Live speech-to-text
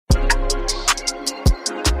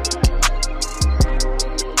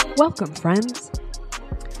Welcome, friends,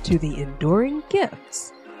 to the Enduring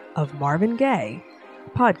Gifts of Marvin Gaye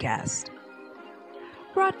podcast.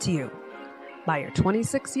 Brought to you by your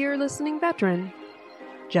 26-year listening veteran,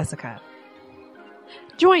 Jessica.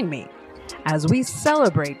 Join me as we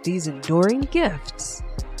celebrate these enduring gifts,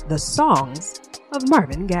 the songs of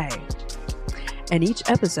Marvin Gaye. In each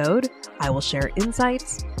episode, I will share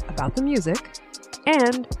insights about the music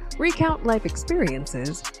and recount life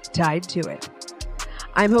experiences tied to it.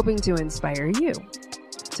 I'm hoping to inspire you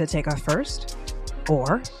to take a first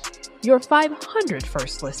or your 500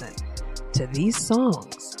 first listen to these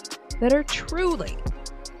songs that are truly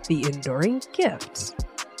the enduring gifts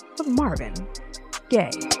of Marvin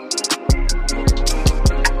Gaye.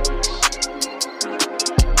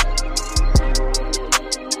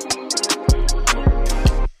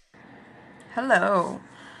 Hello,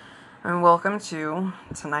 and welcome to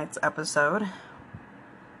tonight's episode,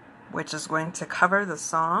 which is going to cover the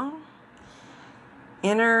song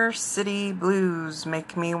Inner City Blues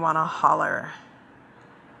Make Me Wanna Holler.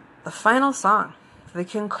 The final song, the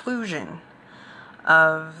conclusion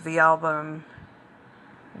of the album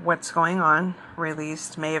What's Going On,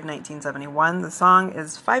 released May of 1971. The song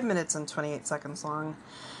is 5 minutes and 28 seconds long.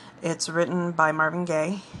 It's written by Marvin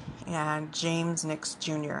Gaye and James Nix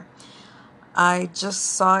Jr. I just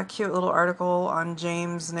saw a cute little article on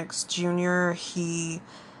James Nix Jr. He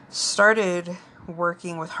started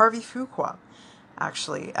working with Harvey Fuqua,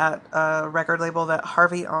 actually, at a record label that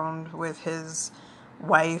Harvey owned with his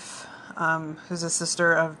wife, who's a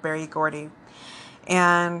sister of Berry Gordy.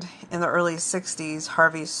 And in the early 60s,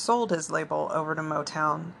 Harvey sold his label over to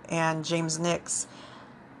Motown, and James Nix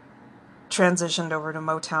transitioned over to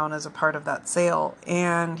Motown as a part of that sale,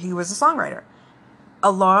 and he was a songwriter,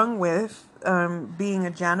 along with being a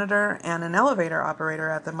janitor and an elevator operator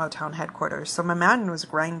at the Motown headquarters. So my man was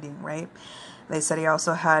grinding, right? They said he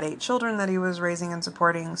also had 8 children that he was raising and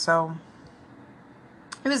supporting, so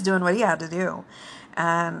he was doing what he had to do.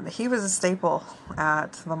 And he was a staple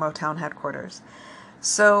at the Motown headquarters.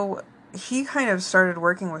 So he kind of started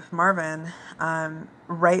working with Marvin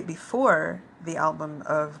right before the album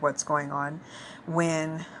of What's Going On,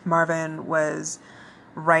 when Marvin was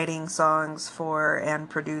writing songs for and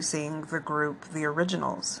producing the group The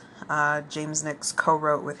Originals. James Nix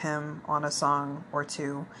co-wrote with him on a song or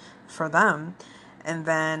two for them. And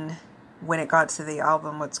then when it got to the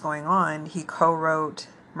album What's Going On, he co-wrote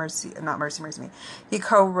He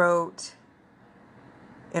co-wrote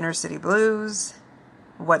Inner City Blues,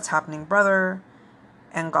 What's Happening Brother,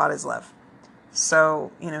 and God Is Love.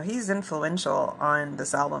 So, he's influential on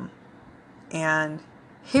this album. And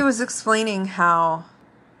he was explaining how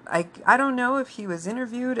I don't know if he was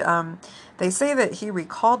interviewed. They say that he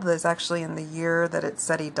recalled this actually in the year that it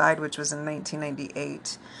said he died, which was in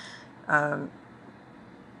 1998.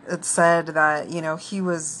 It said that, he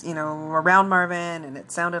was, around Marvin, and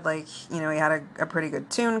it sounded like, he had a pretty good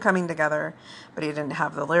tune coming together, but he didn't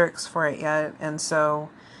have the lyrics for it yet. And so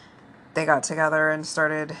they got together and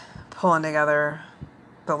started pulling together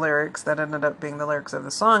the lyrics that ended up being the lyrics of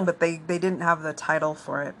the song, but they didn't have the title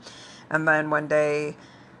for it. And then one day,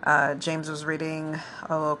 James was reading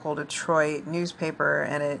a local Detroit newspaper,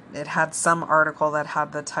 and it had some article that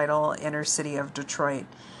had the title Inner City of Detroit.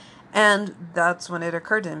 And that's when it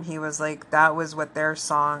occurred to him. He was like, that was what their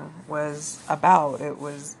song was about. It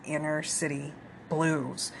was Inner City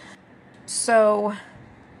Blues. So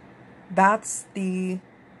that's the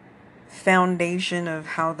foundation of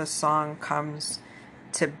how the song comes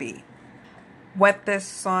to be. What this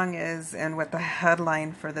song is, and what the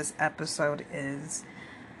headline for this episode is,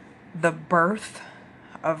 the birth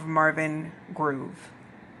of Marvin Groove.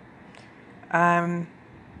 I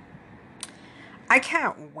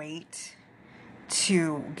can't wait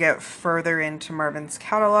to get further into Marvin's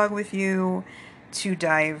catalog with you, to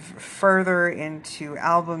dive further into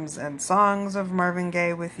albums and songs of Marvin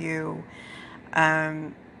Gaye with you.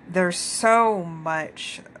 There's so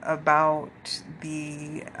much about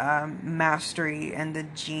the mastery and the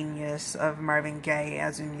genius of Marvin Gaye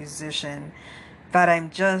as a musician that I'm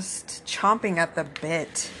just chomping at the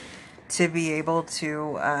bit to be able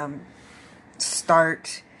to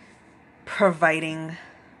start providing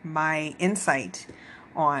my insight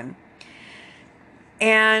on.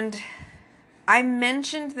 And I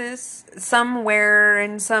mentioned this somewhere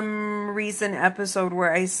in some recent episode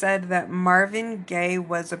where I said that Marvin Gaye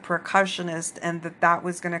was a percussionist, and that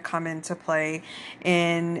was going to come into play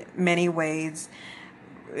in many ways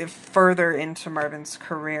further into Marvin's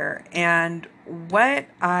career. And what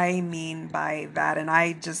I mean by that, and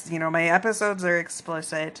I just, my episodes are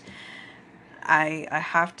explicit. I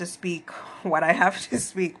have to speak what I have to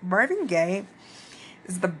speak. Marvin Gaye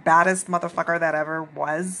is the baddest motherfucker that ever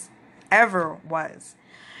was. Ever was.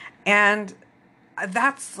 And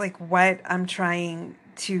that's like what I'm trying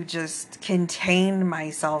to just contain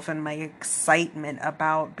myself and my excitement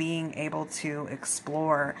about being able to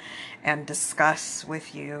explore and discuss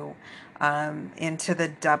with you into the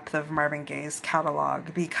depth of Marvin Gaye's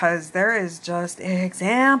catalog, because there is just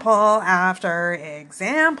example after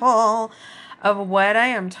example of what I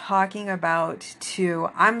am talking about too.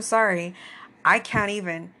 I'm sorry, I can't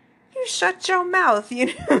even. You shut your mouth,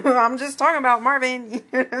 you know. I'm just talking about Marvin, you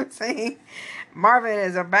know what I'm saying? Marvin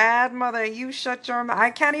is a bad mother. You shut your mouth. I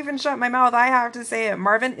can't even shut my mouth. I have to say it.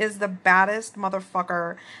 Marvin is the baddest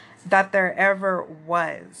motherfucker that there ever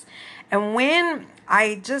was. And when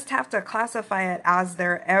I just have to classify it as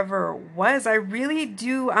there ever was, I really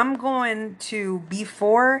do. I'm going to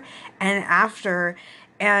before and after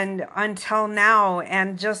and until now,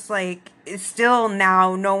 and just like still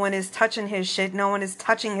now, no one is touching his shit. No one is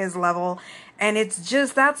touching his level. And it's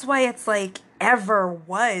just, that's why it's like ever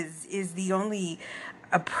was is the only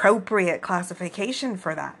appropriate classification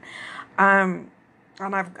for that. And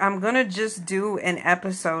I'm going to just do an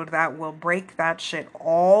episode that will break that shit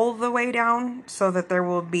all the way down so that there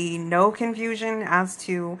will be no confusion as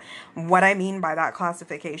to what I mean by that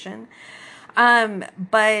classification.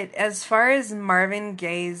 But as far as Marvin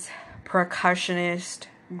Gaye's percussionist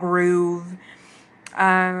groove,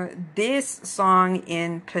 this song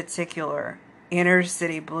in particular, Inner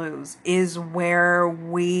City Blues, is where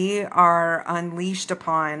we are unleashed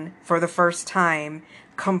upon for the first time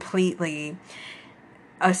completely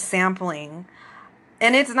a sampling.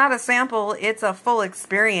 And it's not a sample, it's a full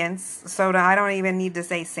experience. So I don't even need to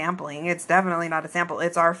say sampling. It's definitely not a sample.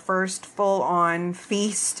 It's our first full-on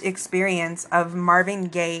feast experience of Marvin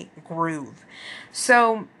Gaye groove.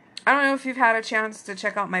 So I don't know if you've had a chance to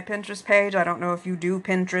check out my Pinterest page. I don't know if you do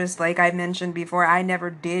Pinterest. Like I mentioned before, I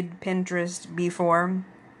never did Pinterest before.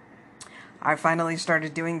 I finally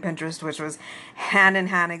started doing Pinterest, which was hand in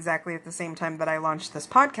hand exactly at the same time that I launched this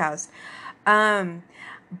podcast.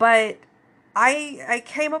 But I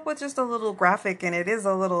came up with just a little graphic, and it is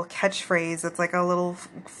a little catchphrase. It's like a little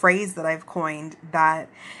phrase that I've coined that,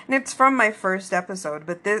 and it's from my first episode,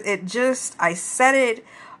 but I said it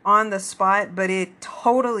on the spot, but it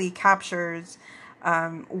totally captures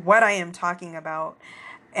what I am talking about.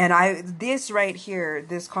 And this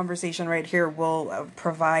conversation right here will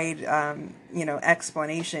provide,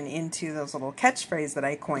 explanation into those little catchphrase that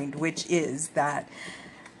I coined, which is that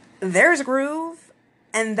there's groove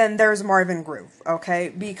and then there's Marvin groove, okay?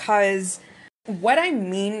 Because what I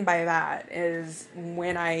mean by that is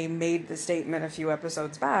when I made the statement a few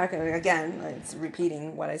episodes back, and again, it's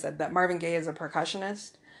repeating what I said, that Marvin Gaye is a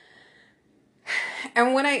percussionist.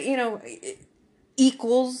 And when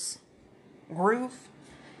equals groove,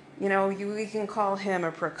 we can call him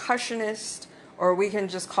a percussionist, or we can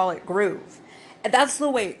just call it groove. And that's the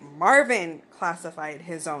way Marvin classified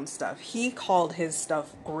his own stuff. He called his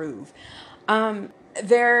stuff groove.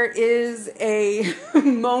 There is a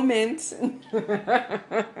moment,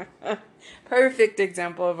 perfect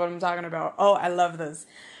example of what I'm talking about. Oh, I love this.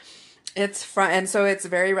 And so it's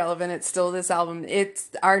very relevant. It's still this album. It's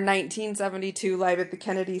our 1972 Live at the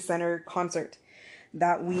Kennedy Center concert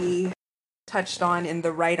that we touched on in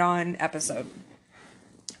the Right On episode.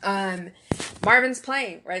 Marvin's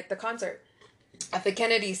playing, right, the concert at the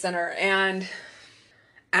Kennedy Center, and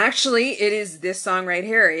actually it is this song right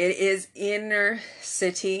here. It is Inner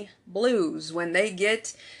City Blues. When they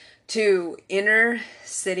get to Inner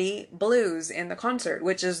City Blues in the concert,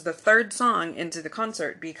 which is the third song into the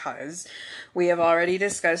concert, because we have already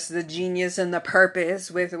discussed the genius and the purpose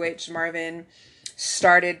with which Marvin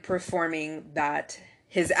started performing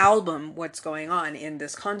his album, What's Going On, in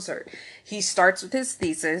this concert. He starts with his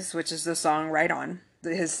thesis, which is the song Right On.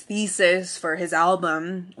 His thesis for his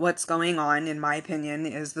album, What's Going On, in my opinion,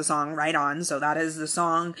 is the song Right On. So that is the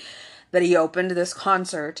song that he opened this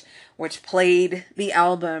concert, which played the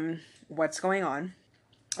album, What's Going On.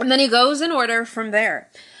 And then he goes in order from there.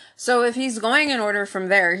 So if he's going in order from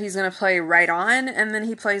there, he's going to play Right On, and then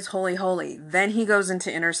he plays Holy Holy. Then he goes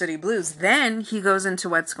into Inner City Blues. Then he goes into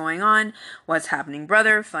What's Going On, What's Happening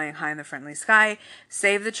Brother, Flying High in the Friendly Sky,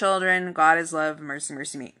 Save the Children, God is Love, Mercy,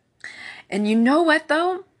 Mercy Me. And you know what,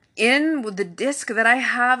 though? In the disc that I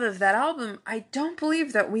have of that album, I don't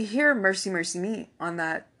believe that we hear Mercy, Mercy Me on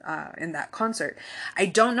that in that concert. I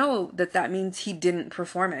don't know that means he didn't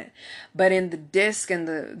perform it. But in the disc and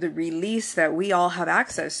the release that we all have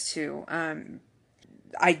access to,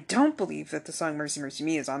 I don't believe that the song Mercy, Mercy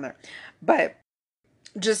Me is on there. But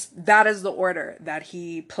just that is the order that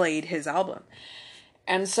he played his album.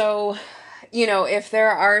 And so if there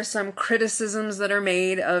are some criticisms that are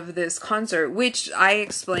made of this concert, which I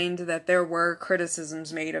explained that there were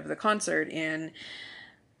criticisms made of the concert in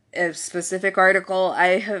a specific article.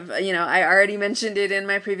 I already mentioned it in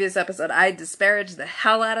my previous episode. I disparaged the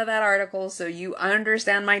hell out of that article, so you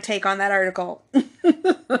understand my take on that article.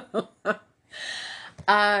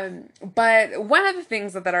 But one of the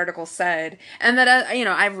things that article said, and that,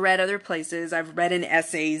 I've read other places, I've read in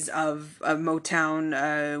essays of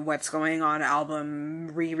Motown, What's Going On album,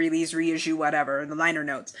 re-release, reissue, whatever, the liner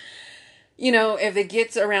notes. If it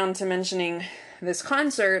gets around to mentioning this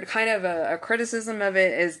concert, kind of a criticism of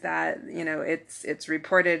it is that, it's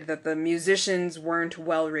reported that the musicians weren't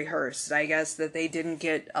well rehearsed. I guess that they didn't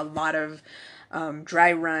get a lot of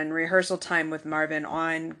dry run rehearsal time with Marvin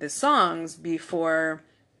on the songs before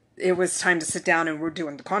it was time to sit down and we're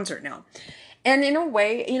doing the concert now. And in a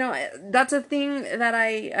way, that's a thing that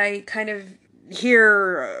I kind of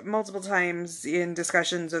hear multiple times in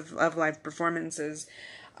discussions of live performances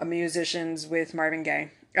of musicians with Marvin Gaye.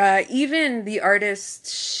 Even the artist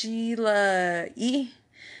Sheila E.,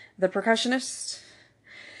 the percussionist,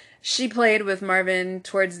 she played with Marvin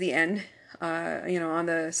towards the end, on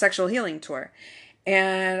the Sexual Healing Tour.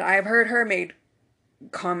 And I've heard her made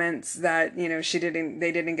comments that,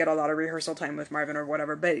 they didn't get a lot of rehearsal time with Marvin or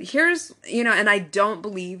whatever. But here's, and I don't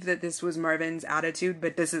believe that this was Marvin's attitude,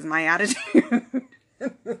 but this is my attitude.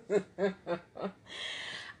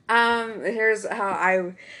 Here's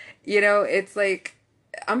how it's like,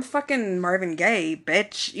 I'm fucking Marvin Gaye,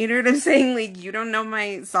 bitch. You know what I'm saying? Like, you don't know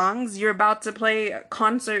my songs? You're about to play a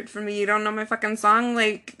concert for me. You don't know my fucking song?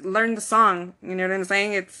 Like, learn the song. You know what I'm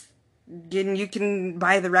saying? You can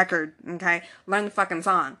buy the record, okay? Learn the fucking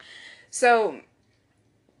song. So,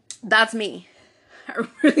 that's me. I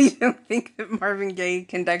really don't think that Marvin Gaye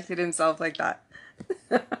conducted himself like that.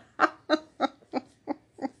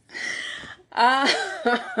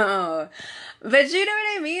 But you know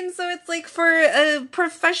what I mean? So it's like, for a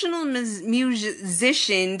professional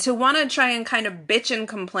musician to want to try and kind of bitch and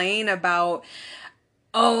complain about,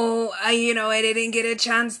 I didn't get a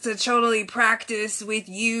chance to totally practice with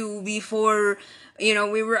you before,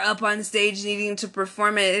 we were up on stage needing to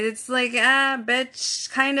perform it. It's like,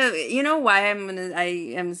 bitch, kind of, why I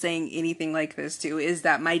am saying anything like this too, is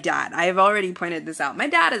that my dad, I've already pointed this out. My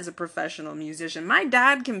dad is a professional musician. My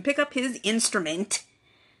dad can pick up his instrument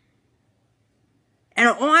and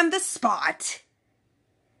on the spot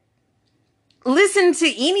listen to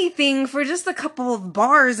anything for just a couple of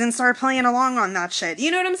bars and start playing along on that shit. You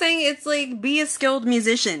know what I'm saying? It's like, be a skilled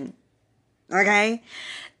musician. Okay?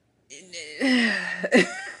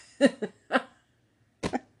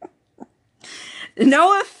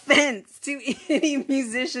 No offense to any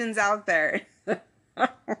musicians out there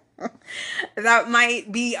that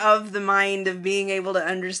might be of the mind of being able to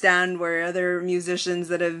understand where other musicians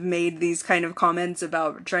that have made these kind of comments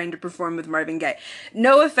about trying to perform with Marvin Gaye.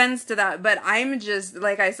 No offense to that, but I'm just,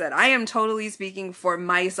 like I said, I am totally speaking for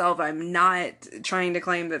myself. I'm not trying to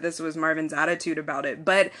claim that this was Marvin's attitude about it,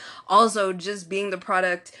 but also just being the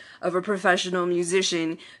product of a professional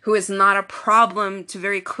musician who is not a problem to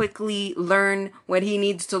very quickly learn what he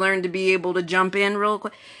needs to learn to be able to jump in real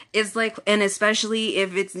quick. It's like, and especially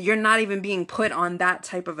if you're not even being put on that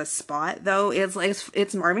type of a spot, though, it's like,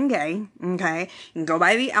 it's Marvin Gaye, okay? You can go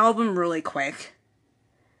buy the album really quick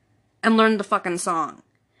and learn the fucking song.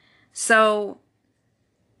 So,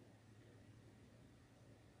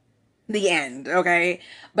 the end, okay?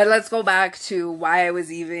 But let's go back to why I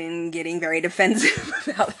was even getting very defensive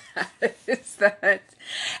about that. It's that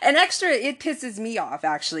it pisses me off,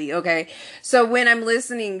 actually, okay? So when I'm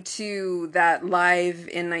listening to that live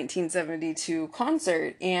in 1972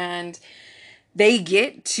 concert and they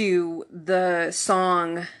get to the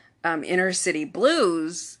song Inner City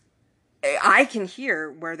Blues, I can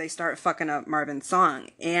hear where they start fucking up Marvin's song.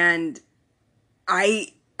 And I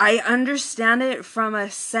understand it from a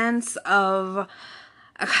sense of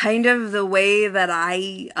kind of the way that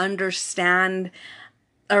I understand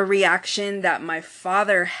a reaction that my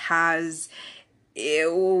father has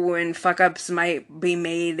when fuck-ups might be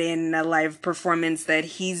made in a live performance that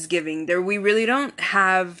he's giving. We really don't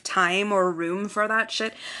have time or room for that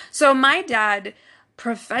shit. So my dad,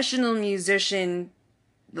 professional musician,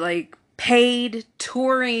 like paid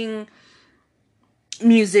touring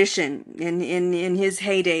musician in his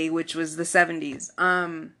heyday, which was the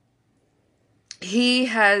 70s. He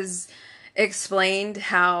has explained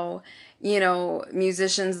how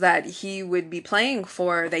musicians that he would be playing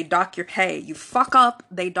for, they dock your pay. You fuck up,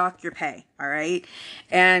 they dock your pay. All right.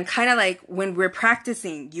 And kind of like when we're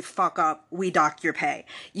practicing, you fuck up, we dock your pay.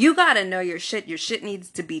 You got to know your shit. Your shit needs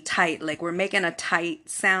to be tight. Like we're making a tight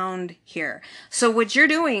sound here. So what you're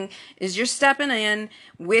doing is you're stepping in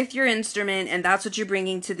with your instrument, and that's what you're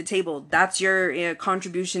bringing to the table. That's your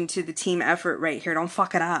contribution to the team effort right here. Don't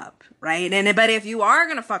fuck it up. Right. But if you are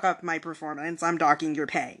going to fuck up my performance, I'm docking your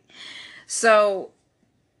pay. So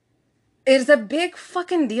it's a big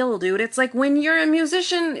fucking deal, dude. It's like when you're a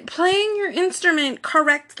musician, playing your instrument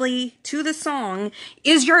correctly to the song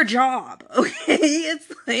is your job. Okay.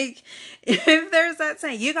 It's like, if there's that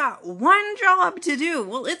saying, you got one job to do.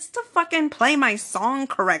 Well, it's to fucking play my song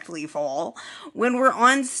correctly, fool. When we're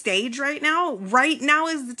on stage right now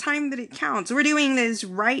is the time that it counts. We're doing this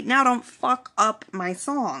right now. Don't fuck up my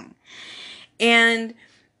song. And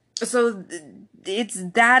so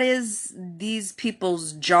that is these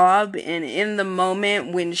people's job. And in the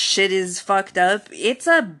moment when shit is fucked up, it's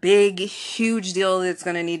a big, huge deal that's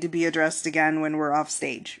going to need to be addressed again when we're off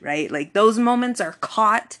stage, right? Like those moments are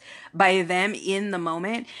caught by them in the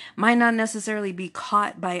moment, might not necessarily be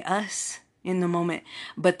caught by us in the moment,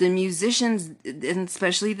 but the musicians, and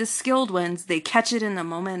especially the skilled ones, they catch it in the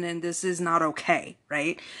moment, and this is not okay,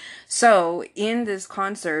 right? So in this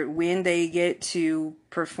concert, when they get to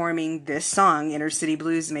performing this song, Inner City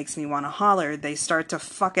Blues Makes Me Wanna Holler, they start to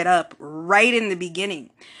fuck it up right in the beginning.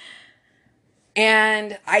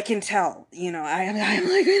 And I can tell, I'm like,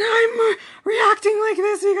 I'm reacting like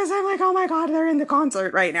this because I'm like, oh my God, they're in the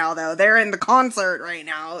concert right now, though. They're in the concert right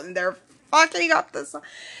now, and they're fucking up the song.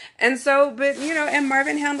 And so, but, and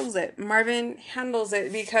Marvin handles it.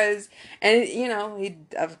 Because,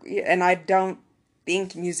 and I don't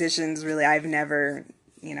think musicians really, I've never,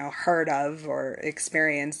 heard of or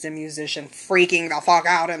experienced a musician freaking the fuck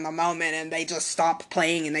out in the moment and they just stop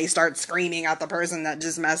playing and they start screaming at the person that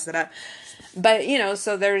just messed it up. But,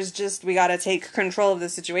 so we got to take control of the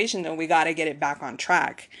situation and we got to get it back on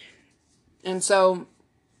track. And so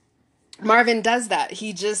Marvin does that.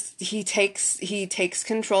 He takes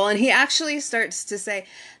control, and he actually starts to say,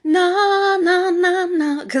 no, no, no,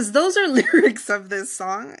 no, because those are lyrics of this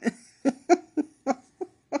song.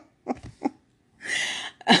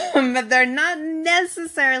 But they're not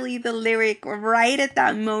necessarily the lyric right at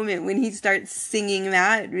that moment when he starts singing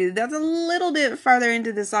that. That's a little bit farther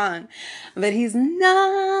into the song. But he's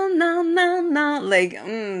no, no, no, no, like,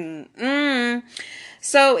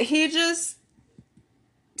 So he just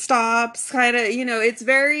stops, kind of, he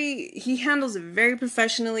handles it very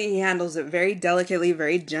professionally. He handles it very delicately,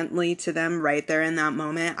 very gently to them right there in that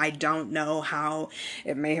moment. I don't know how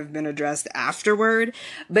it may have been addressed afterward,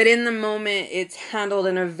 but in the moment, it's handled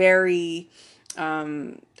in a very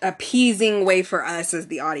appeasing way for us as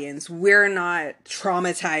the audience. We're not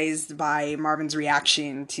traumatized by Marvin's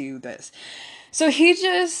reaction to this. So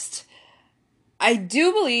I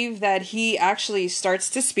do believe that he actually starts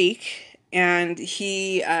to speak. And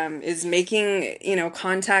he is making,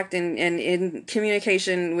 contact and in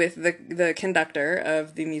communication with the conductor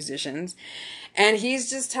of the musicians. And he's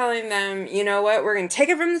just telling them, you know what, we're going to take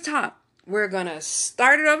it from the top. We're going to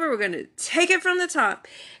start it over. We're going to take it from the top.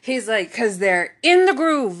 He's like, because they're in the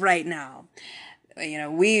groove right now.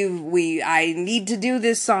 I need to do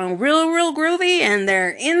this song real groovy, and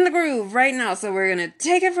they're in the groove right now. So we're going to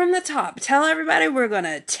take it from the top. Tell everybody we're going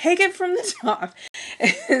to take it from the top.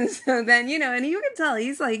 And so then, and you can tell,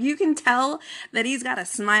 you can tell that he's got a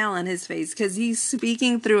smile on his face because he's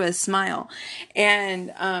speaking through a smile.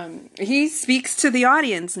 And, he speaks to the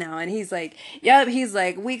audience now, and he's like, yep,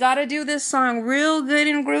 we got to do this song real good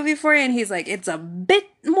and groovy for you. And he's like, it's a bit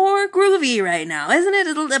more groovy right now, isn't it?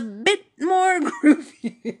 It's a bit more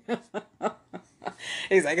groovy.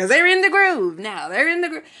 He's like, because they're in the groove now. They're in the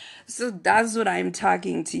groove. So that's what I'm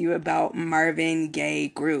talking to you about, Marvin Gaye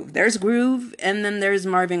groove. There's groove, and then there's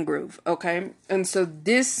Marvin groove, okay? And so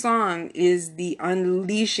this song is the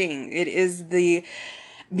unleashing. It is the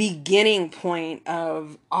beginning point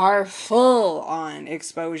of our full-on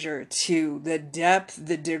exposure to the depth,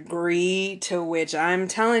 the degree to which I'm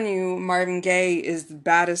telling you Marvin Gaye is the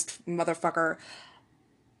baddest motherfucker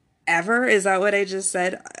ever. Is that what I just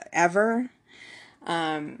said? Ever?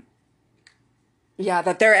 Yeah,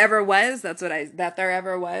 that there ever was. That there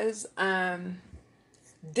ever was.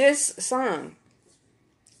 This song.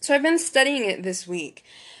 So I've been studying it this week.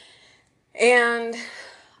 And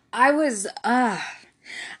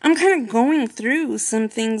I'm kind of going through some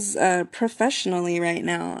things professionally right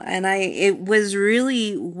now, and it was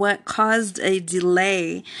really what caused a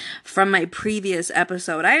delay from my previous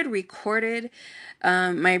episode. I had recorded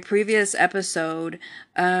my previous episode,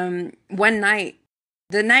 one night,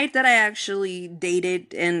 the night that I actually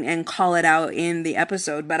dated and call it out in the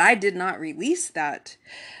episode, but I did not release that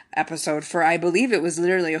episode for, I believe it was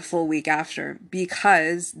literally a full week after,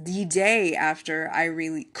 because the day after I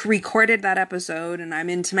recorded that episode and I'm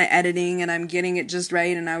into my editing and I'm getting it just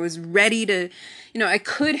right, and I was ready to, I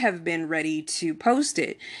could have been ready to post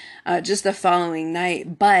it just the following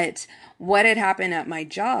night, but what had happened at my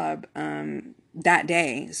job that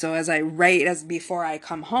day, so as before I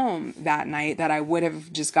come home that night, that I would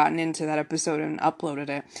have just gotten into that episode and uploaded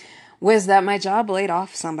it, was that my job laid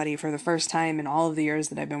off somebody for the first time in all of the years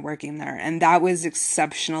that I've been working there. And that was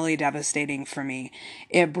exceptionally devastating for me.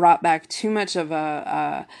 It brought back too much of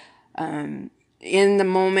in the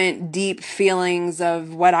moment, deep feelings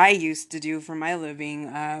of what I used to do for my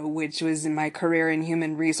living, which was in my career in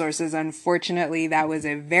human resources. Unfortunately, that was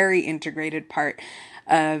a very integrated part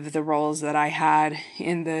of the roles that I had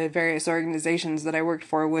in the various organizations that I worked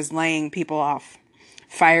for, was laying people off.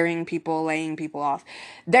 Firing people, laying people off.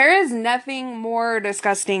 There is nothing more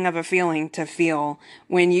disgusting of a feeling to feel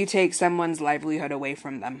when you take someone's livelihood away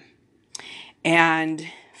from them. And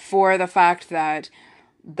for the fact that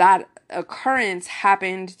that occurrence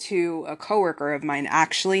happened to a coworker of mine,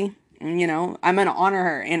 actually, I'm going to honor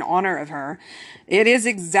her in honor of her. It is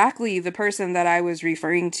exactly the person that I was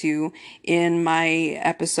referring to in my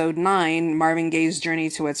episode 9, Marvin Gaye's Journey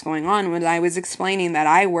to What's Going On, when I was explaining that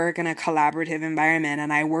I work in a collaborative environment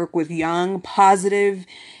and I work with young, positive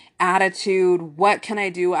attitude. What can I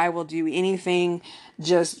do? I will do anything.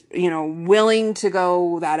 Just, willing to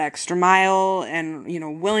go that extra mile and,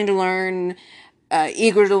 willing to learn,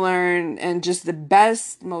 eager to learn, and just the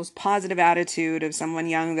best, most positive attitude of someone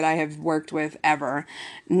young that I have worked with ever.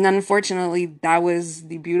 And unfortunately, that was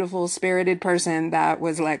the beautiful, spirited person that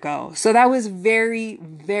was let go. So that was very,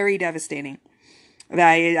 very devastating.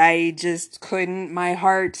 I just couldn't,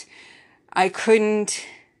 I couldn't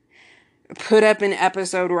put up an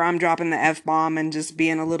episode where I'm dropping the F-bomb and just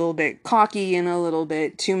being a little bit cocky and a little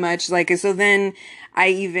bit too much. So then I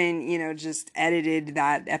even, just edited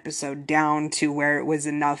that episode down to where it was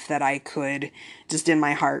enough that I could just in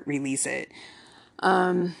my heart release it.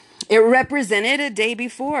 It represented a day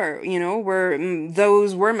before, where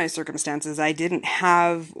those were my circumstances. I didn't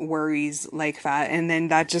have worries like that. And then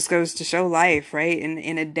that just goes to show life, right?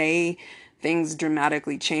 In a day, things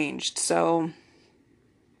dramatically changed. So,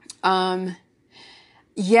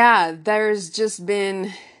 there's just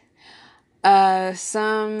been,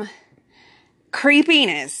 some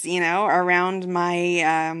creepiness, around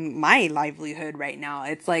my, my livelihood right now.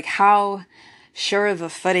 It's like, how sure of a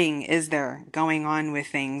footing is there going on with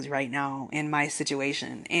things right now in my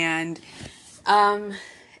situation? And,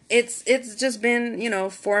 it's just been,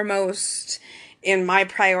 foremost in my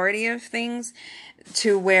priority of things,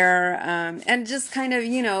 to where, and just kind of,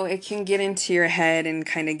 it can get into your head and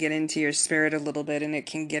kind of get into your spirit a little bit, and it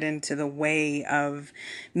can get into the way of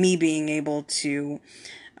me being able to,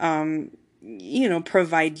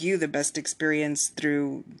 provide you the best experience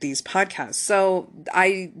through these podcasts. So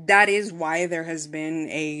that is why there has been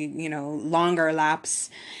a, longer lapse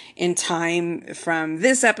in time from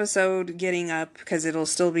this episode getting up, because it'll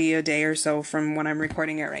still be a day or so from when I'm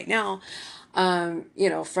recording it right now,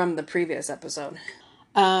 from the previous episode.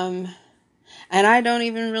 And I don't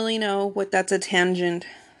even really know what that's a tangent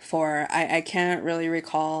for. I can't really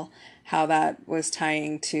recall how that was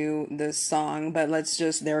tying to this song, but let's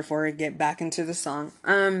just therefore get back into the song.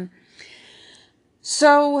 This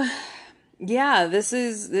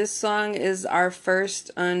song is our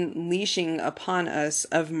first unleashing upon us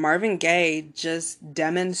of Marvin Gaye just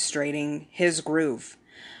demonstrating his groove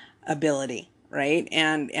ability, right?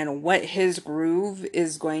 And what his groove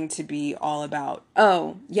is going to be all about.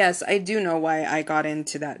 Oh, yes, I do know why I got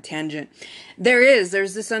into that tangent. There's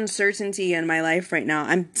this uncertainty in my life right now.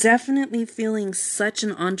 I'm definitely feeling such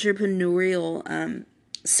an entrepreneurial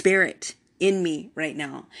spirit in me right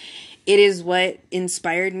now. It is what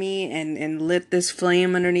inspired me and lit this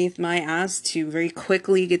flame underneath my ass to very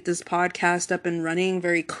quickly get this podcast up and running,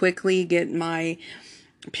 very quickly get my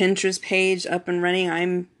Pinterest page up and running.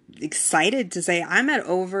 I'm excited to say I'm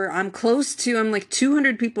like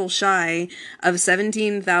 200 people shy of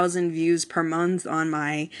 17,000 views per month on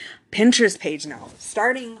my Pinterest page now,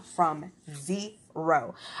 starting from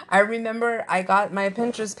zero. I remember I got my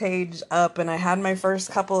Pinterest page up and I had my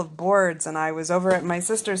first couple of boards, and I was over at my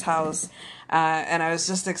sister's house, and I was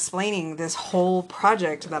just explaining this whole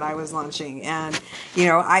project that I was launching. And,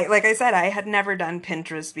 like I said, I had never done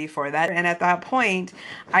Pinterest before that. And at that point,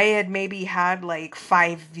 I had maybe had like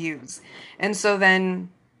 5 views. And so then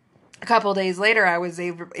a couple days later, I was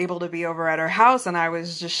able to be over at her house, and I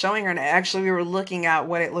was just showing her. And actually, we were looking at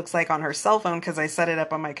what it looks like on her cell phone because I set it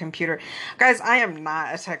up on my computer. Guys, I am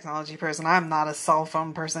not a technology person. I'm not a cell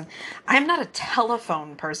phone person. I'm not a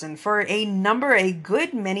telephone person. For a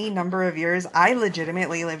good many number of years, I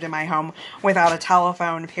legitimately lived in my home without a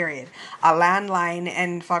telephone, period. A landline,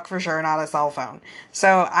 and fuck for sure, not a cell phone.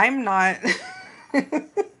 So I'm not...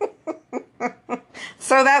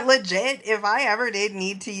 So that legit, if I ever did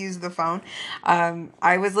need to use the phone,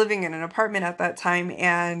 I was living in an apartment at that time,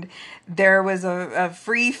 and there was a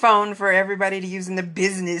free phone for everybody to use in the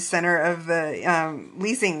business center of the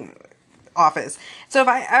leasing office. So if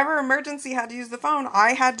I ever emergency had to use the phone,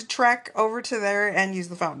 I had to trek over to there and use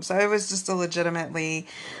the phone. So it was just a legitimately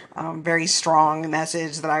very strong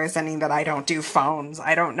message that I was sending, that I don't do phones.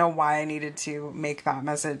 I don't know why I needed to make that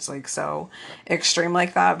message like so extreme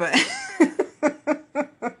like that, but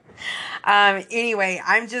anyway,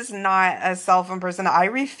 I'm just not a cell phone person. I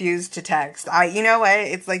refuse to text. You know what?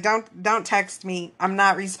 It's like, don't text me. I'm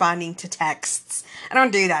not responding to texts. I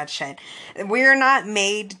don't do that shit. We're not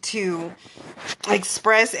made to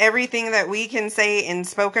express everything that we can say in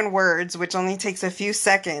spoken words, which only takes a few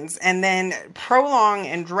seconds, and then prolong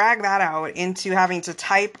and drag that out into having to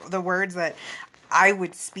type the words that I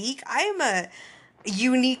would speak. I am a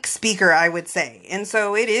unique speaker, I would say. And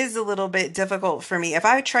so it is a little bit difficult for me. If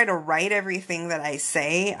I try to write everything that I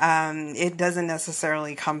say, it doesn't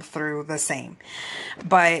necessarily come through the same.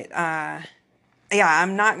 But, yeah,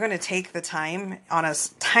 I'm not going to take the time on a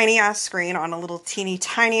tiny ass screen on a little teeny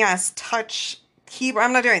tiny ass touch keyboard.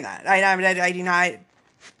 I'm not doing that. I do not,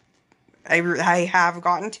 I have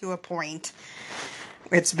gotten to a point.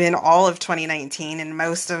 It's been all of 2019 and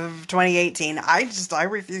most of 2018. I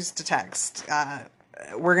refuse to text.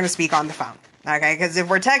 We're going to speak on the phone. Okay? Because if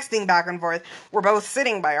we're texting back and forth, we're both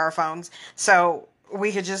sitting by our phones. So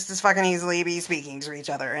we could just as fucking easily be speaking to each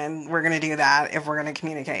other. And we're going to do that if we're going to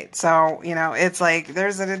communicate. So, you know, it's like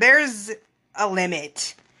there's a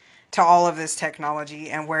limit to all of this technology,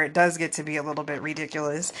 and where it does get to be a little bit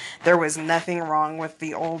ridiculous. There was nothing wrong with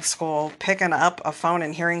the old school picking up a phone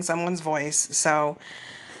and hearing someone's voice. So,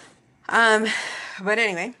 but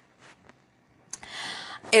anyway,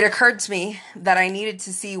 it occurred to me that I needed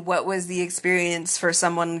to see what was the experience for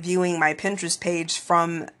someone viewing my Pinterest page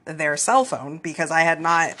from their cell phone, because I had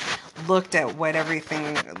not looked at what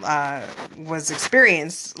everything was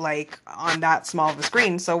experienced like on that small of a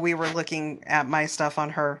screen. So we were looking at my stuff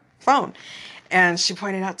on her phone. And she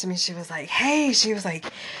pointed out to me, she was like, hey, she was like,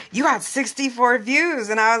 you got 64 views.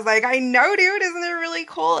 And I was like, I know, dude, isn't it really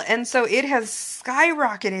cool? And so it has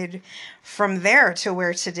skyrocketed from there to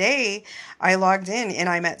where today I logged in and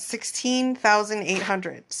I'm at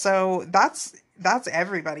 16,800. So that's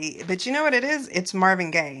everybody. But you know what it is? It's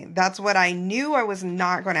Marvin Gaye. That's what I knew. I was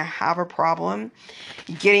not going to have a problem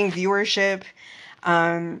getting viewership.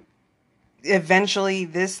 Eventually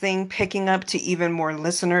this thing picking up to even more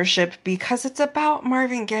listenership, because it's about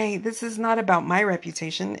Marvin Gaye. This is not about my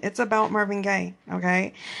reputation. It's about Marvin Gaye.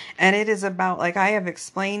 Okay. And it is about, like I have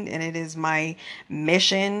explained, and it is my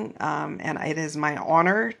mission. And it is my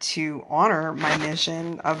honor to honor my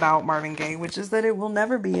mission about Marvin Gaye, which is that it will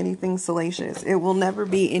never be anything salacious. It will never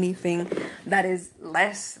be anything that is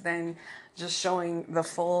less than just showing the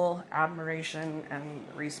full admiration and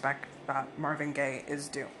respect that Marvin Gaye is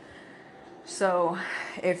due. So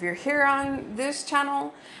if you're here on this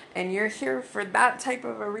channel and you're here for that type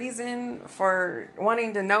of a reason, for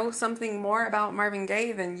wanting to know something more about Marvin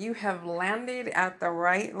Gaye, then you have landed at the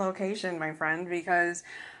right location, my friend, because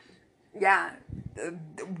yeah,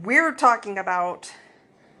 we're talking about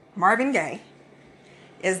Marvin Gaye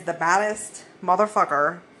is the baddest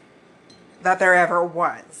motherfucker that there ever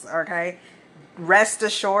was. Okay. Rest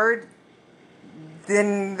assured,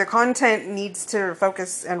 then the content needs to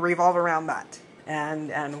focus and revolve around that.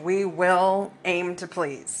 And we will aim to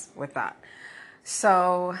please with that.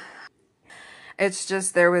 So it's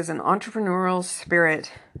just, there was an entrepreneurial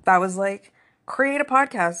spirit that was like, create a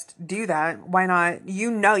podcast, do that. Why not?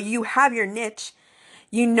 You know, you have your niche.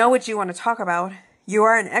 You know what you want to talk about. You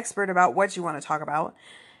are an expert about what you want to talk about.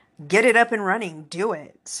 Get it up and running. Do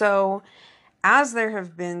it. So as there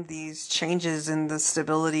have been these changes in the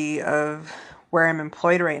stability of where I'm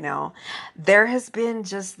employed right now, there has been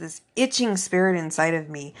just this itching spirit inside of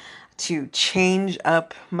me to change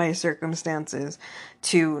up my circumstances,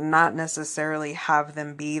 to not necessarily have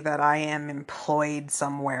them be that I am employed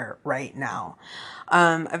somewhere right now.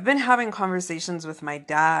 I've been having conversations with my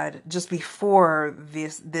dad just before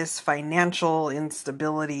this financial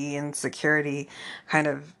instability, insecurity kind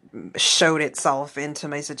of showed itself into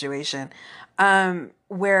my situation.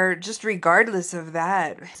 Where just regardless of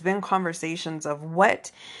that, it's been conversations of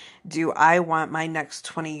what do I want my next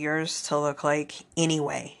 20 years to look like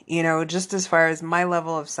anyway? Just as far as my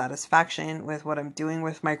level of satisfaction with what I'm doing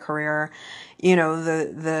with my career,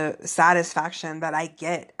 the satisfaction that I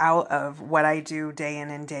get out of what I do day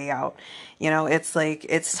in and day out. It's like,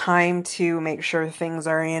 it's time to make sure things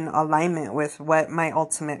are in alignment with what my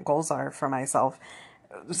ultimate goals are for myself.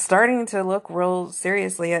 Starting to look real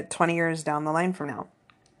seriously at 20 years down the line from now.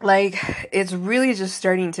 Like, it's really just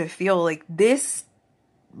starting to feel like this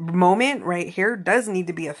moment right here does need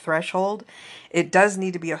to be a threshold. It does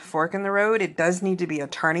need to be a fork in the road. It does need to be a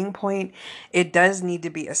turning point. It does need to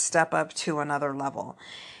be a step up to another level.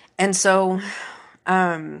 And so,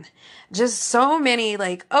 just so many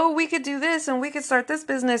like, oh, we could do this and we could start this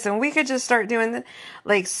business and we could just start doing that.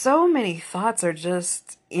 Like, so many thoughts are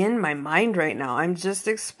just in my mind right now. I'm just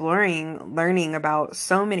exploring, learning about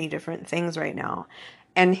so many different things right now.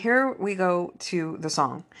 And here we go to the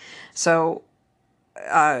song. So,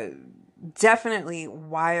 definitely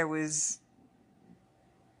why I was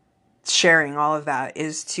sharing all of that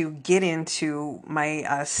is to get into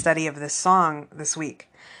my study of this song this week.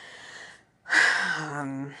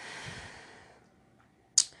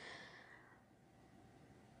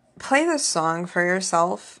 Play this song for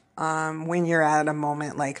yourself when you're at a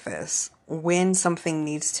moment like this, when something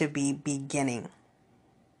needs to be beginning,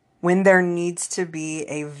 when there needs to be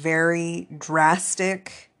a very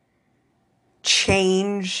drastic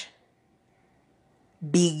change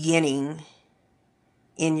beginning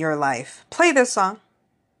in your life. Play this song.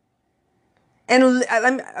 And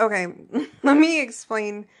let me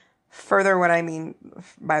explain further what I mean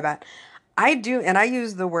by that. I do, and I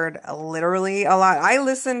use the word literally a lot. I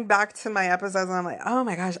listen back to my episodes and I'm like, oh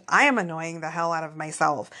my gosh, I am annoying the hell out of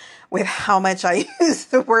myself with how much I use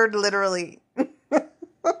the word literally.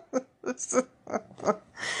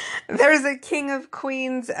 There's a King of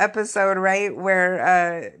Queens episode, right,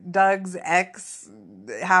 where Doug's ex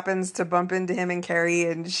happens to bump into him and Carrie,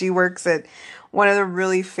 and she works at one of the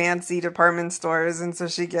really fancy department stores, and so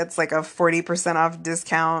she gets like a 40% off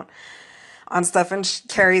discount on stuff, and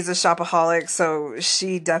Carrie's a shopaholic, so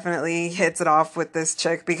she definitely hits it off with this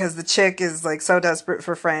chick because the chick is like so desperate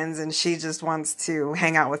for friends and she just wants to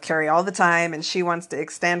hang out with Carrie all the time, and she wants to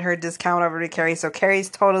extend her discount over to Carrie, so Carrie's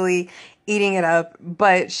totally eating it up,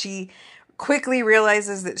 but she quickly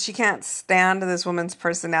realizes that she can't stand this woman's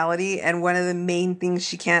personality, and one of the main things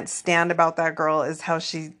she can't stand about that girl is how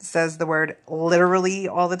she says the word literally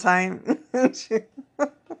all the time.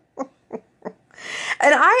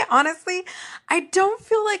 And I honestly, I don't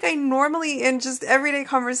feel like I normally in just everyday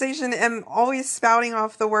conversation am always spouting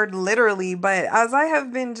off the word literally, but as I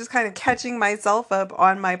have been just kind of catching myself up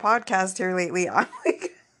on my podcast here lately, I'm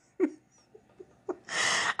like,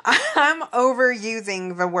 I'm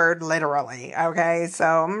overusing the word literally, okay? So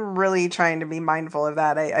I'm really trying to be mindful of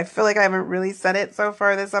that. I feel like I haven't really said it so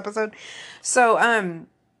far this episode. So,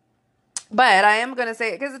 but I am going to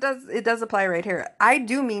say it because it does apply right here. I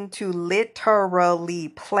do mean to literally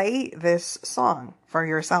play this song for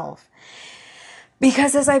yourself.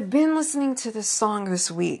 Because as I've been listening to this song this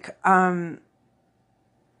week, from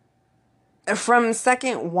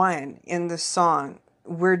second one in the song,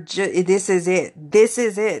 this is it. This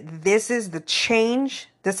is it. This is the change.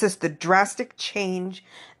 This is the drastic change.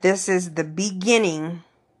 This is the beginning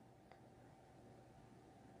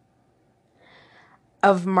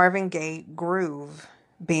of Marvin Gaye groove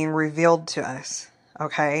being revealed to us.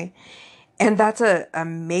 Okay. And that's a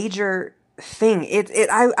major thing.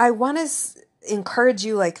 I want to encourage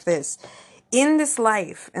you like this in this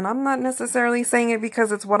life. And I'm not necessarily saying it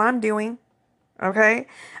because it's what I'm doing. Okay.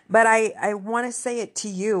 But I want to say it to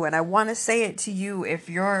you, and I want to say it to you if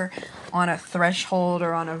you're on a threshold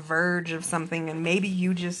or on a verge of something, and maybe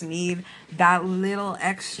you just need that little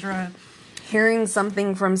extra hearing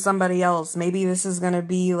something from somebody else. Maybe this is going to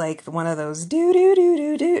be like one of those do, do,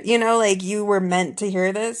 do, do, do, like you were meant to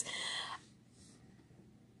hear this.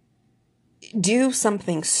 Do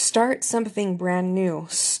something, start something brand new,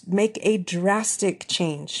 make a drastic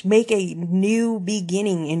change, make a new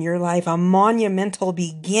beginning in your life, a monumental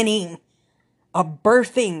beginning, a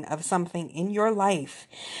birthing of something in your life,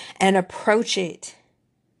 and approach it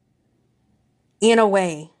in a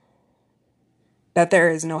way that there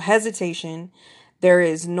is no hesitation, there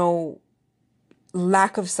is no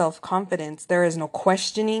lack of self-confidence, there is no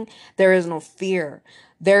questioning, there is no fear,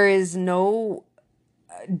 there is no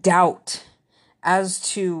doubt as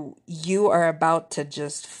to you are about to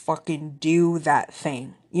just fucking do that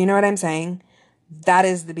thing. You know what I'm saying? That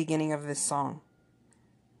is the beginning of this song.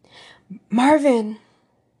 Marvin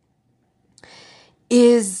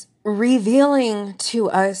is revealing to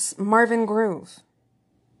us Marvin Groove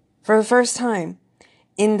for the first time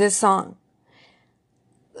in this song.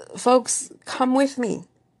 Folks, come with me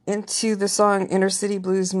into the song Inner City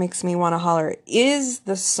Blues Makes Me Wanna Holler. Is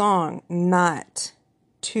the song not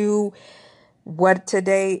to what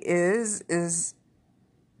today is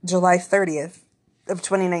July 30th of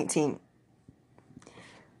 2019?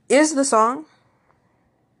 Is the song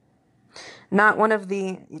not one of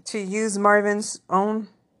the, to use Marvin's own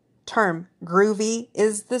term, groovy,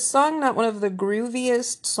 is the song not one of the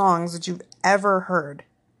grooviest songs that you've ever heard?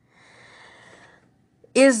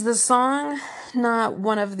 Is the song not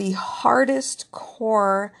one of the hardest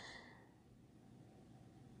core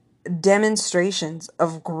demonstrations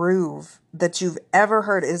of groove that you've ever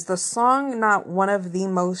heard? Is the song not one of the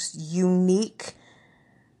most unique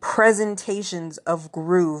presentations of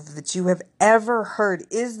groove that you have ever heard?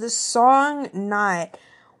 Is the song not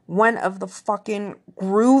one of the fucking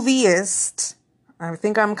grooviest, I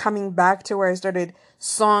think I'm coming back to where I started,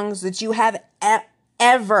 songs that you have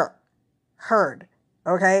ever heard?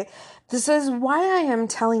 Okay? This is why I am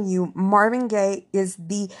telling you Marvin Gaye is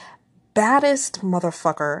the baddest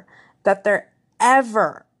motherfucker that there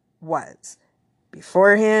ever was.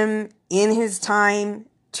 Before him, in his time,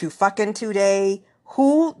 to fucking today.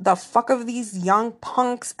 Who the fuck of these young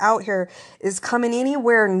punks out here is coming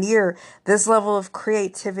anywhere near this level of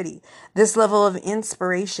creativity, this level of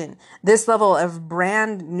inspiration, this level of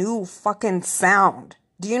brand new fucking sound?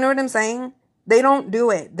 Do you know what I'm saying? They don't do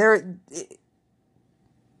it.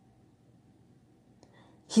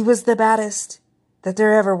 He was the baddest that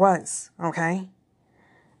there ever was, okay?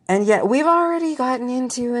 And yet we've already gotten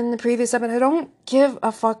into in the previous episode, I don't give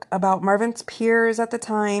a fuck about Marvin's peers at the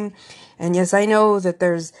time. And yes, I know that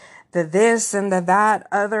there's the this and the that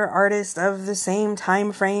other artist of the same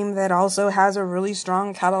time frame that also has a really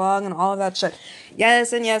strong catalog and all of that shit.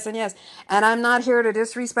 Yes, and yes, and yes. And I'm not here to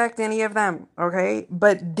disrespect any of them, okay?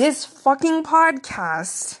 But this fucking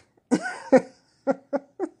podcast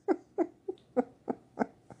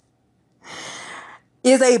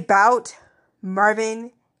is about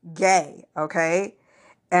Marvin Gaye, okay?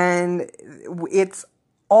 And it's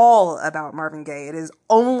all about Marvin Gaye. It is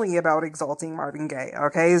only about exalting Marvin Gaye,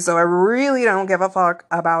 okay? So I really don't give a fuck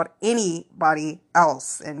about anybody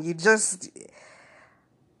else. And you just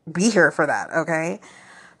be here for that, okay?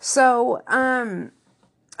 So,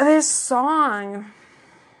 this song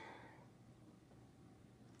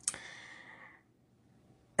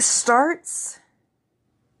starts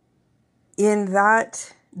in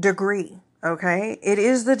that degree, okay? It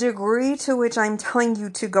is the degree to which I'm telling you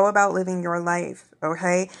to go about living your life,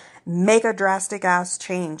 okay? Make a drastic ass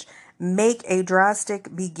change. Make a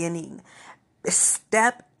drastic beginning.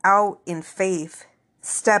 Step out in faith.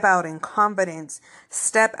 Step out in confidence.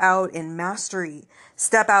 Step out in mastery.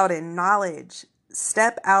 Step out in knowledge.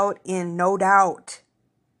 Step out in no doubt.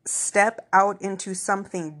 Step out into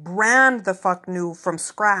something brand the fuck new from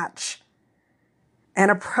scratch. And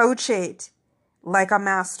approach it like a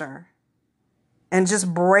master. And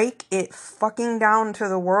just break it fucking down to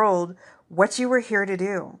the world what you were here to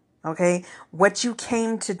do. Okay? What you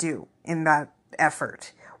came to do in that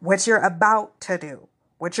effort. What you're about to do.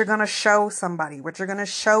 What you're going to show somebody. What you're going to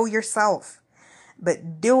show yourself.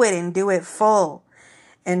 But do it and do it full.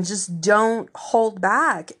 And just don't hold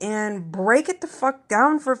back. And break it the fuck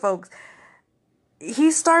down for folks.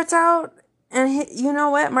 He starts out, and you know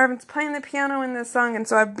what? Marvin's playing the piano in this song. And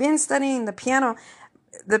so I've been studying the piano.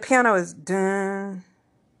 The piano is dun,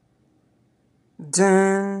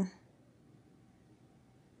 dun,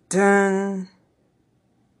 dun,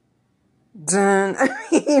 dun. I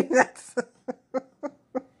mean, that's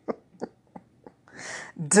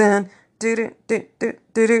dun, do do do do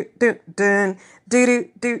do do dun, do do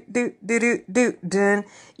do do do do dun.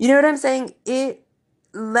 You know what I'm saying? It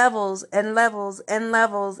levels and levels and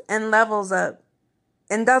levels and levels up,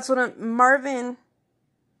 and that's what Marvin.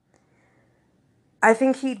 I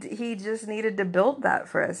think he just needed to build that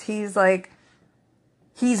for us. He's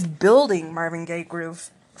building Marvin Gaye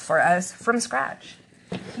groove for us from scratch.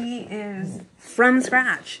 He is from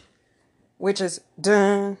scratch, which is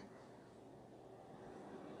dun,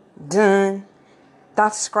 dun.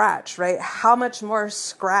 That's scratch, right? How much more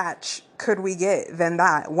scratch could we get than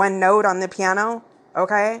that? One note on the piano,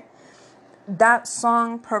 okay? That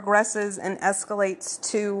song progresses and escalates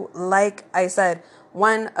to, like I said,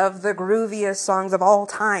 one of the grooviest songs of all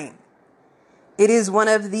time. It is one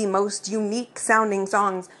of the most unique sounding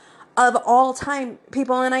songs of all time,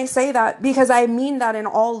 people. And I say that because I mean that in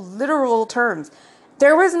all literal terms.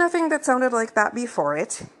 There was nothing that sounded like that before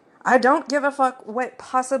it. I don't give a fuck what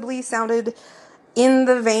possibly sounded in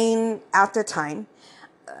the vein at the time.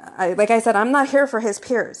 like I said, I'm not here for his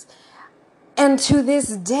peers. And to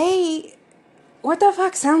this day, what the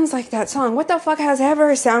fuck sounds like that song? What the fuck has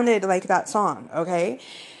ever sounded like that song, okay?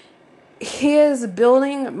 He is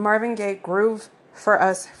building Marvin Gaye groove for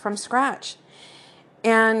us from scratch.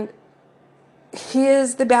 And he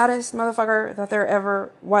is the baddest motherfucker that there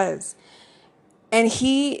ever was. And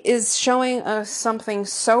he is showing us something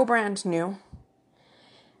so brand new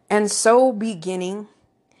and so beginning.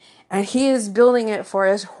 And he is building it for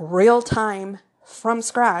us real time from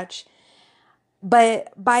scratch.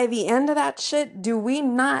 But by the end of that shit, do we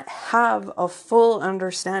not have a full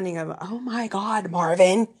understanding of, oh my God,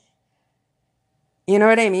 Marvin? You know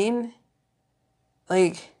what I mean?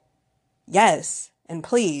 Like, yes, and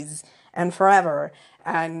please, and forever,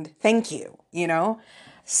 and thank you, you know?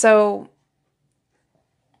 So,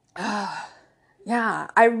 yeah,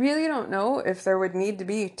 I really don't know if there would need to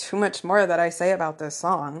be too much more that I say about this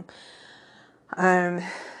song.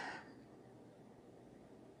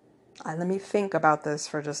 Let me think about this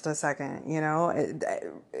for just a second, you know.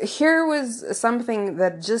 Here was something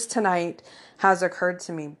that just tonight has occurred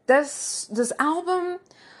to me. This album,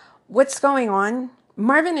 what's going on,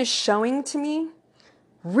 Marvin is showing to me,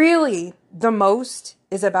 really the most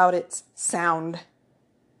is about its sound.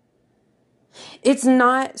 It's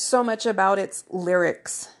not so much about its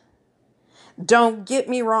lyrics. Don't get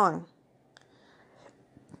me wrong.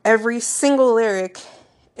 Every single lyric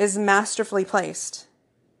is masterfully placed.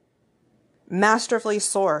 Masterfully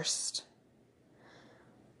sourced.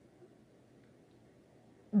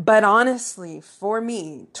 But honestly, for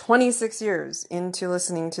me, 26 years into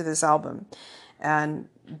listening to this album, and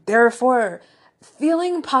therefore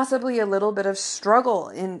feeling possibly a little bit of struggle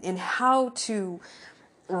in how to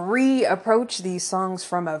reapproach these songs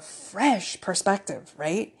from a fresh perspective,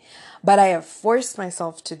 right? But I have forced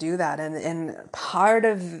myself to do that. And part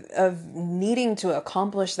of needing to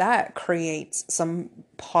accomplish that creates some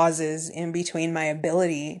pauses in between my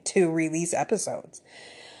ability to release episodes.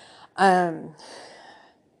 I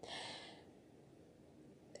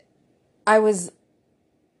was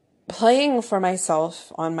playing for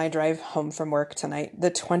myself on my drive home from work tonight, the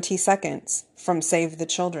 20 seconds from Save the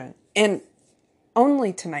Children. And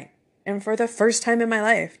only tonight, and for the first time in my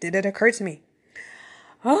life, did it occur to me,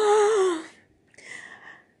 I'm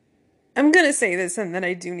going to say this and then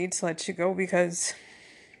I do need to let you go because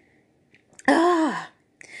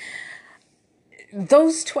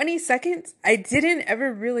those 20 seconds, I didn't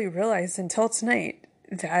ever really realize until tonight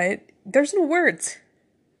that there's no words.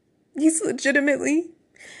 He's legitimately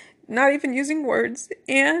not even using words,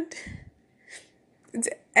 and it's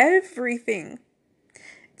everything.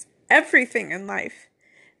 It's everything in life.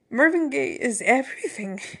 Marvin Gaye is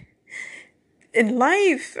everything in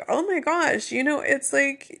life. Oh my gosh, you know, it's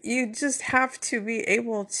like you just have to be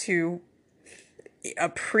able to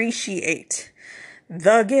appreciate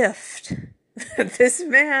the gift that this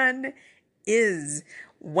man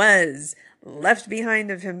was left behind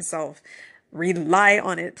of himself. Rely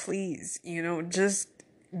on it, please. You know, just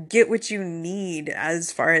get what you need as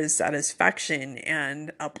far as satisfaction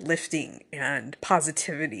and uplifting and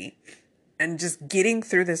positivity and just getting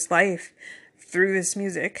through this life through this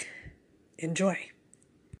music. Enjoy.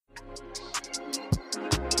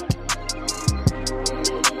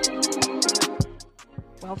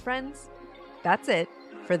 Well, friends, that's it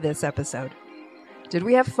for this episode. Did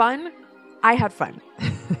we have fun? I had fun.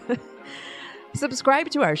 Subscribe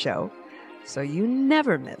to our show so you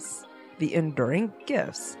never miss the enduring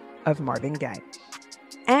gifts of Marvin Gaye.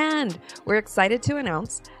 And we're excited to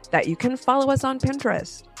announce that you can follow us on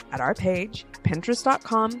Pinterest at our page,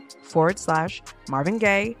 pinterest.com/Marvin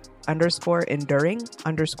Gaye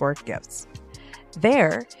 _enduring_gifts.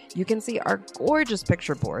 There, you can see our gorgeous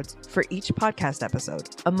picture boards for each podcast episode,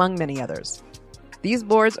 among many others. These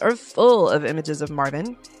boards are full of images of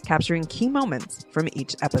Marvin, capturing key moments from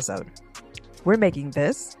each episode. We're making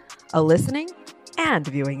this a listening and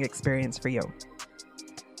viewing experience for you.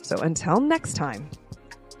 So until next time,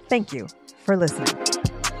 thank you for listening.